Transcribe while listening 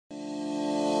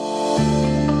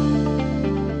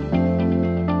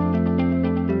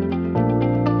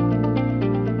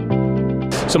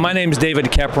So my name is David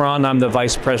Kepron. I'm the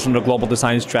Vice President of Global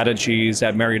Design Strategies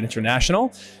at Marriott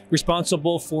International,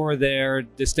 responsible for their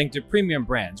distinctive premium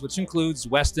brands, which includes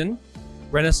Westin,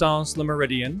 Renaissance, Le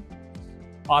Meridien,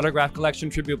 Autograph Collection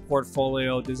Tribute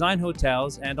Portfolio, Design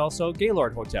Hotels, and also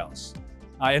Gaylord Hotels.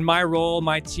 In my role,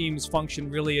 my team's function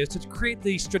really is to create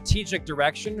the strategic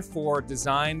direction for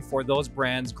design for those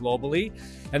brands globally,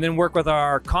 and then work with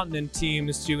our continent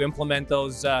teams to implement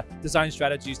those design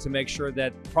strategies to make sure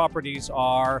that properties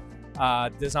are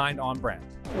designed on brand.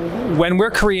 When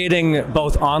we're creating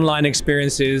both online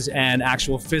experiences and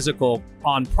actual physical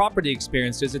on-property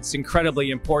experiences, it's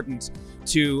incredibly important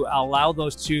to allow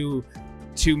those two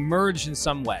to merge in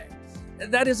some way.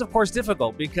 That is, of course,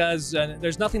 difficult because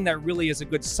there's nothing that really is a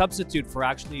good substitute for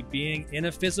actually being in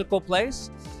a physical place.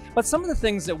 But some of the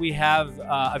things that we have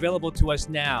available to us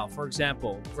now, for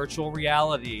example, virtual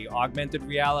reality, augmented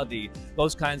reality,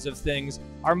 those kinds of things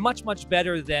are much, much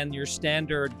better than your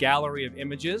standard gallery of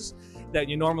images that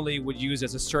you normally would use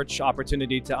as a search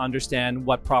opportunity to understand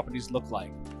what properties look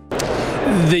like.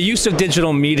 The use of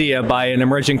digital media by an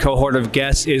emerging cohort of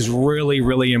guests is really,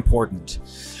 really important.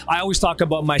 I always talk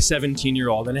about my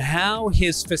 17-year-old and how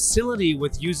his facility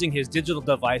with using his digital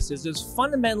devices is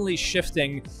fundamentally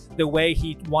shifting the way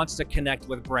he wants to connect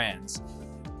with brands.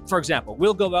 For example,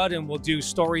 we'll go out and we'll do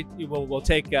we'll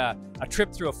take a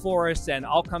trip through a forest, and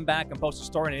I'll come back and post a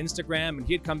story on Instagram, and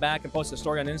he'd come back and post a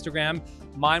story on Instagram.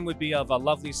 Mine would be of a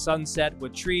lovely sunset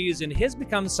with trees, and his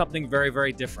becomes something very,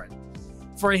 very different.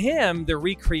 For him, the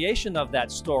recreation of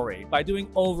that story by doing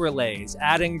overlays,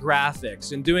 adding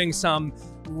graphics, and doing some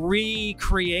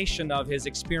recreation of his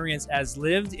experience as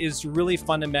lived is really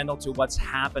fundamental to what's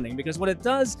happening, because what it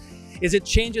does is it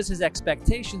changes his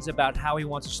expectations about how he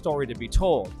wants a story to be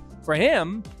told. For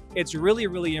him, it's really,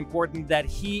 really important that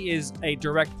he is a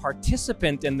direct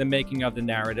participant in the making of the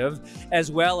narrative,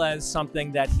 as well as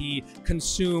something that he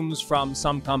consumes from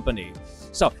some company.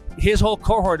 So his whole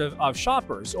cohort of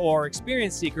shoppers or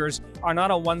experience seekers are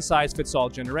not a one-size-fits-all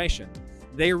generation.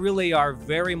 They really are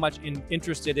very much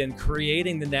interested in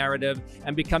creating the narrative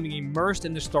and becoming immersed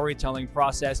in the storytelling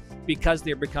process because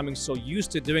they're becoming so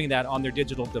used to doing that on their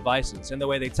digital devices and the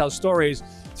way they tell stories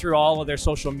through all of their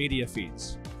social media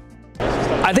feeds.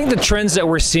 I think the trends that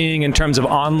we're seeing in terms of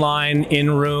online,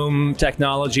 in-room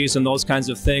technologies and those kinds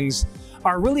of things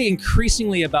are really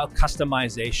increasingly about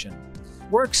customization.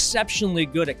 We're exceptionally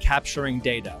good at capturing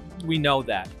data. We know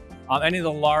that. Any of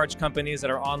the large companies that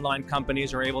are online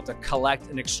companies are able to collect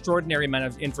an extraordinary amount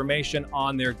of information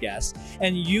on their guests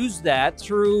and use that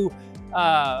through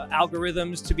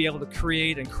algorithms to be able to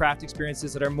create and craft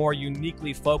experiences that are more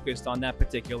uniquely focused on that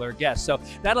particular guest. So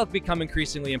that'll become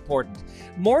increasingly important.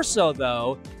 More so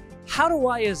though, how do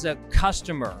I, as a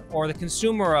customer or the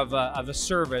consumer of a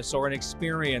service or an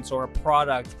experience or a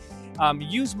product,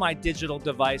 use my digital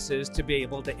devices to be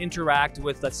able to interact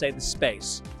with, let's say, the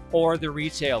space or the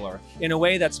retailer in a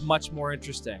way that's much more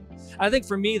interesting? I think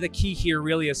for me, the key here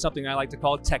really is something I like to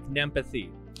call technempathy.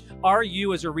 Are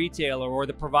you, as a retailer or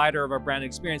the provider of a brand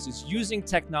experiences, using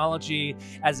technology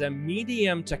as a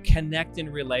medium to connect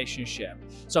in relationship?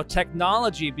 So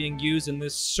technology being used in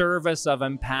this service of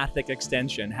empathic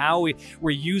extension, how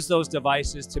we use those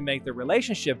devices to make the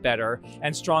relationship better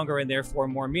and stronger and therefore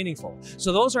more meaningful.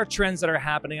 So those are trends that are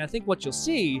happening. I think what you'll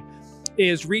see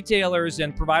is retailers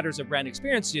and providers of brand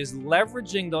experiences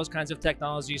leveraging those kinds of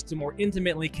technologies to more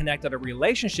intimately connect at a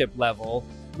relationship level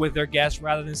with their guests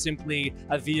rather than simply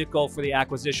a vehicle for the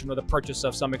acquisition or the purchase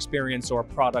of some experience or a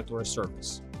product or a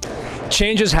service.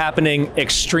 Change is happening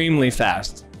extremely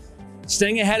fast.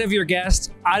 Staying ahead of your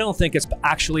guests, I don't think it's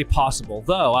actually possible.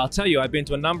 Though, I'll tell you, I've been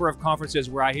to a number of conferences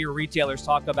where I hear retailers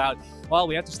talk about, well,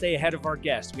 we have to stay ahead of our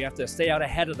guests. We have to stay out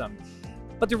ahead of them.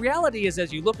 But the reality is,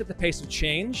 as you look at the pace of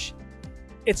change,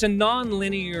 it's a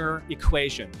non-linear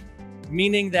equation,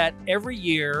 meaning that every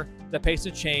year the pace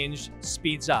of change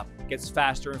speeds up, gets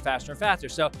faster and faster and faster.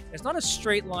 So it's not a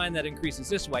straight line that increases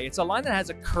this way. It's a line that has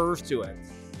a curve to it.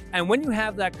 And when you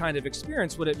have that kind of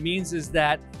experience, what it means is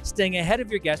that staying ahead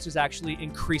of your guests is actually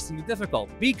increasingly difficult,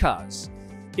 because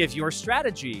if your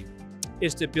strategy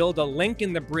is to build a link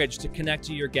in the bridge to connect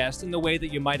to your guest in the way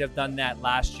that you might have done that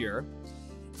last year,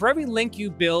 for every link you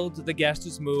build, the guest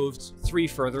is moved 3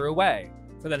 further away.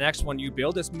 For the next one you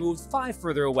build, it's moved 5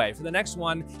 further away. For the next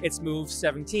one, it's moved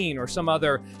 17 or some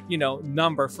other,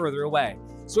 number further away.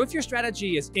 So if your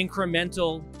strategy is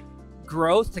incremental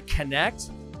growth to connect,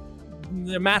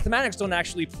 the mathematics don't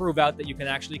actually prove out that you can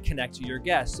actually connect to your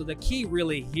guests. So the key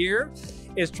really here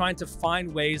is trying to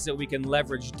find ways that we can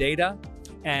leverage data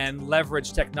and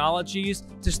leverage technologies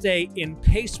to stay in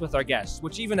pace with our guests,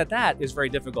 which even at that is very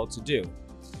difficult to do.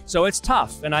 So it's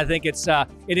tough, and I think it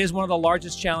is one of the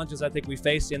largest challenges I think we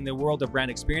face in the world of brand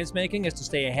experience making, is to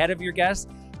stay ahead of your guests.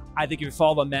 I think if you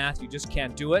follow the math, you just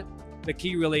can't do it. The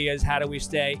key really is, how do we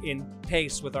stay in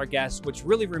pace with our guests, which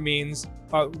really means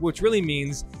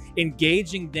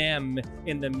engaging them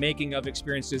in the making of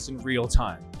experiences in real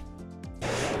time.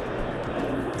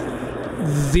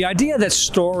 The idea that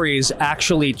stories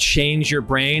actually change your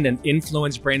brain and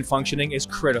influence brain functioning is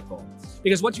critical.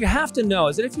 Because what you have to know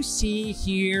is that if you see,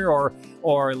 hear,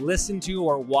 or listen to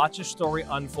or watch a story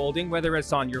unfolding, whether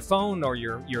it's on your phone or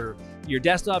your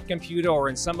desktop computer or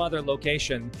in some other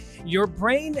location, your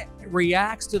brain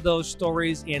reacts to those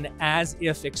stories in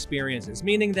as-if experiences.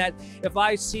 Meaning that if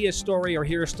I see a story or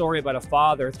hear a story about a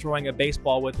father throwing a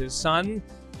baseball with his son,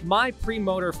 my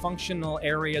premotor functional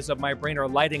areas of my brain are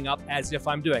lighting up as if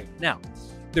I'm doing it. Now,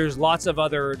 there's lots of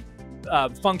other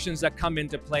functions that come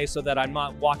into play so that I'm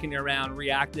not walking around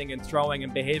reacting and throwing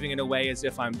and behaving in a way as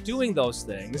if I'm doing those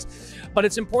things. But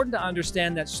it's important to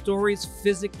understand that stories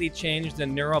physically change the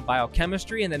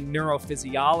neurobiochemistry and the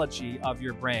neurophysiology of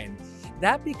your brain.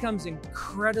 That becomes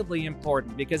incredibly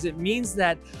important because it means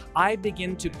that I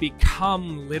begin to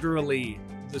become literally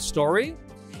the story,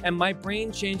 and my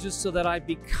brain changes so that I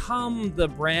become the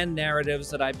brand narratives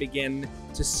that I begin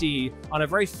to see on a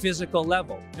very physical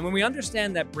level. And when we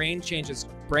understand that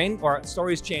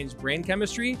stories change brain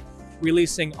chemistry,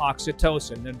 releasing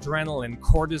oxytocin, adrenaline,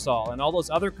 cortisol, and all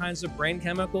those other kinds of brain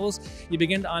chemicals, you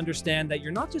begin to understand that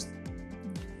you're not just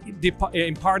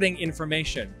imparting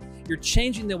information, you're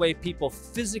changing the way people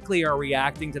physically are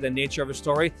reacting to the nature of a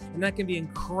story, and that can be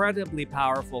incredibly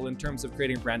powerful in terms of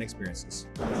creating brand experiences.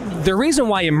 The reason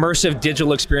why immersive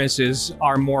digital experiences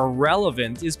are more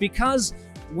relevant is because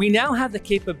we now have the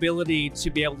capability to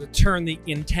be able to turn the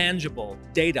intangible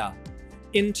data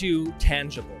into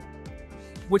tangible,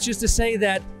 which is to say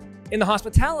that in the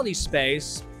hospitality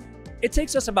space, it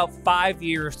takes us about 5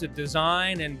 years to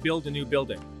design and build a new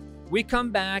building. We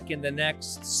come back in the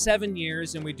next 7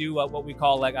 years and we do what we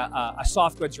call like a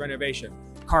soft goods renovation.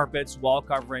 Carpets, wall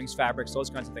coverings, fabrics, those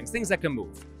kinds of things that can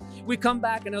move. We come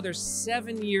back another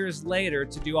 7 years later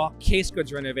to do all case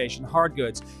goods renovation, hard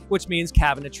goods, which means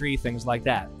cabinetry, things like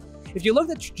that. If you look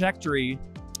at the trajectory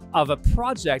of a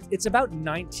project, it's about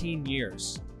 19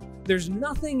 years. There's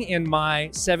nothing in my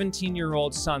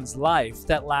 17-year-old son's life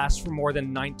that lasts for more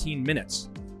than 19 minutes.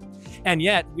 And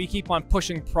yet we keep on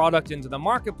pushing product into the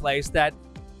marketplace that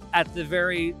at the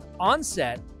very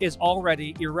onset is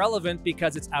already irrelevant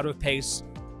because it's out of pace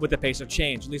with the pace of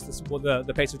change. At least this is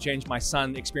the pace of change my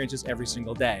son experiences every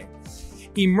single day.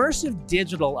 Immersive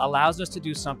digital allows us to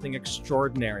do something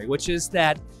extraordinary, which is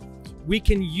that we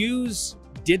can use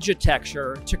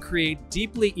digitexture to create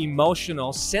deeply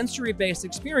emotional, sensory-based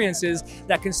experiences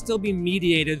that can still be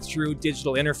mediated through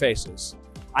digital interfaces.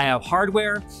 I have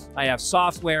hardware, I have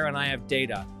software, and I have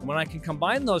data. And when I can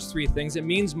combine those three things, it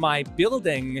means my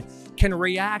building can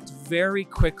react very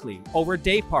quickly over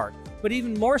day part. But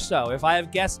even more so, if I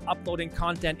have guests uploading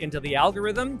content into the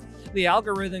algorithm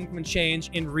can change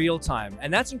in real time.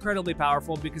 And that's incredibly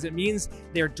powerful because it means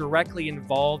they're directly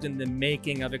involved in the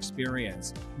making of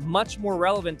experience. Much more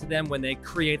relevant to them when they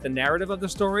create the narrative of the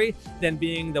story than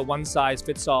being the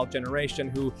one-size-fits-all generation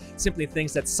who simply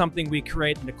thinks that something we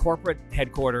create in the corporate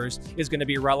headquarters is going to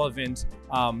be relevant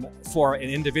for an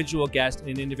individual guest and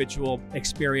an individual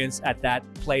experience at that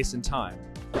place and time.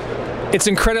 It's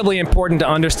incredibly important to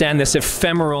understand this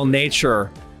ephemeral nature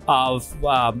of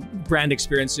brand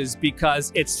experiences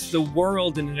because it's the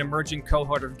world and an emerging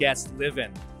cohort of guests live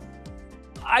in.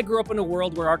 I grew up in a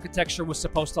world where architecture was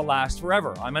supposed to last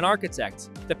forever. I'm an architect.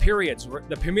 The pyramids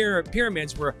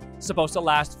were supposed to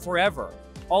last forever.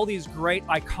 All these great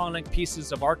iconic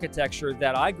pieces of architecture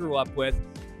that I grew up with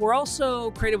were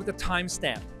also created with a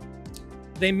timestamp.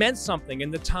 They meant something in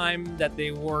the time that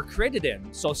they were created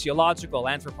in, sociological,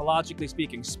 anthropologically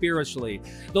speaking, spiritually.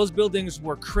 Those buildings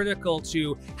were critical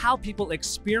to how people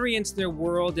experienced their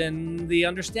world and the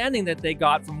understanding that they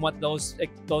got from what those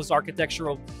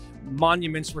architectural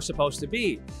monuments were supposed to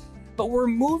be. But we're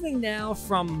moving now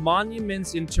from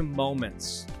monuments into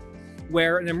moments,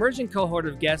 where an emerging cohort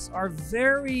of guests are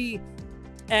very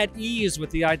at ease with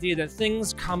the idea that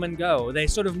things come and go. They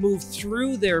sort of move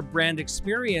through their brand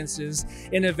experiences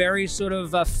in a very sort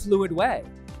of fluid way.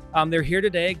 They're here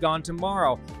today, gone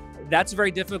tomorrow. That's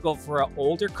very difficult for an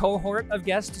older cohort of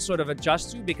guests to sort of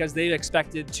adjust to because they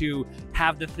expected to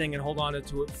have the thing and hold on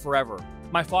to it forever.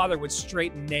 My father would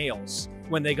straighten nails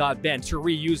when they got bent to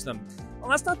reuse them. Well,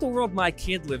 that's not the world my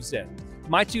kid lives in.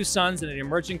 My two sons in an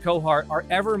emerging cohort are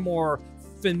ever more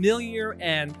familiar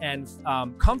and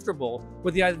comfortable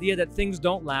with the idea that things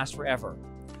don't last forever.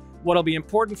 What'll be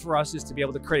important for us is to be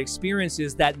able to create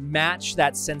experiences that match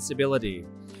that sensibility,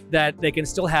 that they can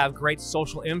still have great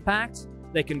social impact,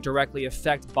 they can directly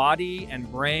affect body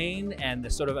and brain and the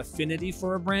sort of affinity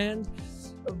for a brand,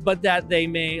 but that they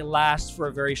may last for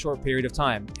a very short period of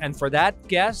time. And for that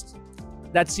guest,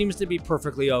 that seems to be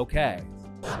perfectly okay.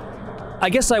 I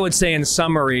guess I would say in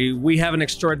summary, we have an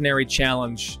extraordinary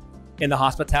challenge in the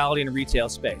hospitality and retail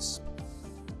space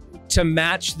to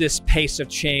match this pace of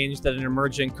change that an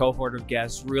emerging cohort of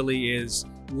guests really is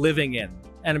living in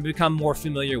and have become more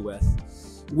familiar with.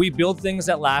 We build things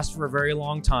that last for a very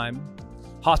long time.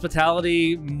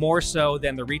 Hospitality more so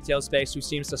than the retail space, who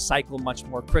seems to cycle much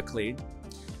more quickly.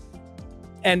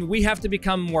 And we have to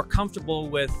become more comfortable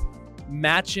with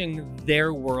matching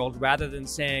their world rather than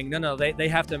saying, no, they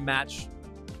have to match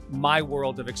my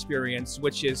world of experience,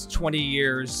 which is 20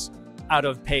 years out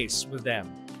of pace with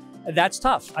them. That's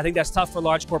tough. I think that's tough for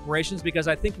large corporations because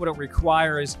I think what it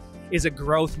requires is a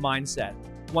growth mindset,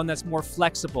 one that's more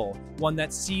flexible, one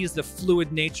that sees the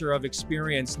fluid nature of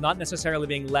experience, not necessarily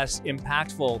being less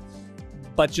impactful,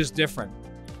 but just different.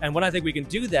 And when I think we can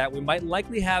do that, we might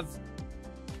likely have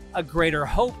a greater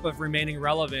hope of remaining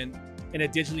relevant in a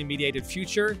digitally mediated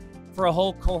future for a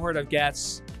whole cohort of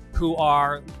guests who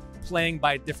are playing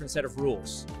by a different set of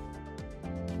rules.